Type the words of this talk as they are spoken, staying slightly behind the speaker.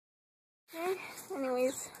Okay,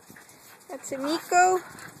 anyways, that's Nico,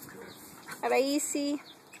 Araisi,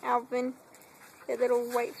 Alvin, the little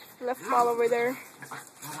white fluff ball over there,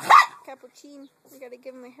 Capuchin. We gotta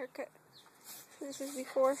give him a haircut. This is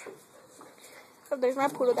before. Oh, there's my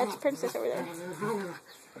poodle. That's Princess over there.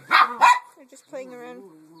 They're just playing around.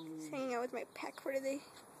 Just hanging out with my pack for today.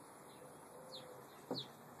 Just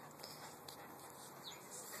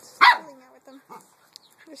chilling out with them.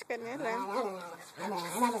 Just canela.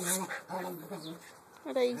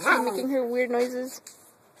 Araisi making her weird noises.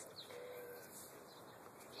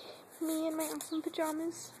 Me in my awesome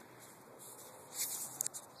pajamas.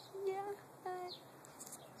 Yeah.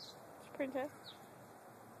 Princess.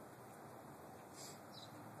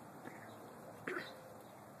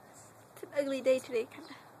 It's an ugly day today, kind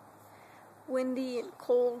of windy and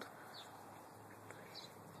cold,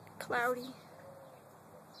 cloudy.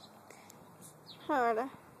 Ara,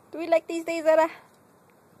 do we like these days, Ara?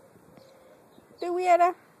 Do we,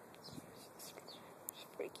 Ara? She's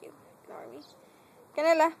pretty cute. Ignore me.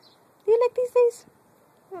 Canela, do you like these days?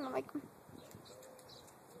 I don't like them.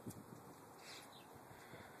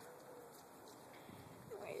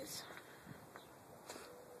 Anyways.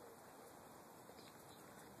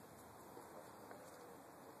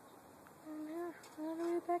 All the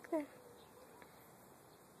way back there.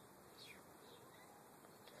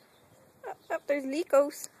 Oh, there's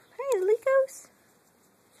Likos. Hi, Likos.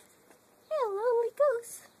 Hello, Likos.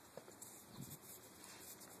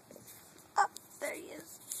 Oh, there he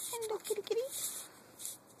is. Hello, kitty kitty.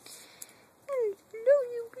 Hello,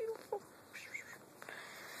 you beautiful.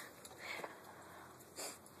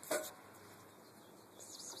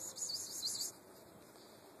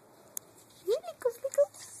 Likos,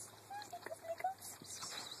 Likos.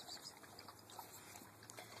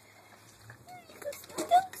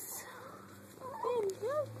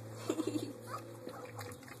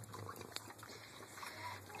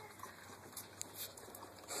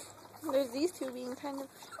 There's these two being kind of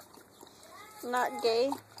not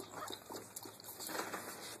gay.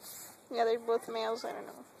 Yeah, they're both males. I don't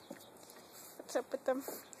know what's up with them.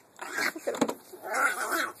 Look at them.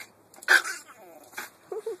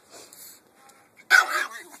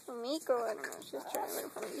 Miko, I don't know. She's trying to learn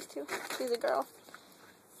from these two. She's a girl.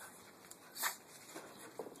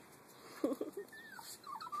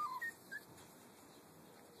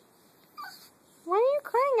 Why are you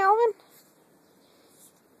crying, Alvin?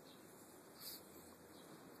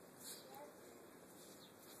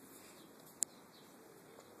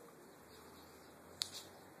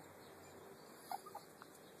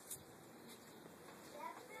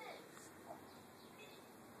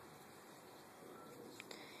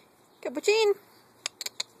 Capuchin!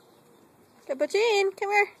 Capuchin, come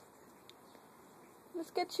here.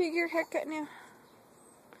 Let's get you your haircut now.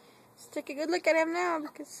 Let's take a good look at him now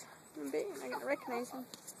because I'm not going to recognize him.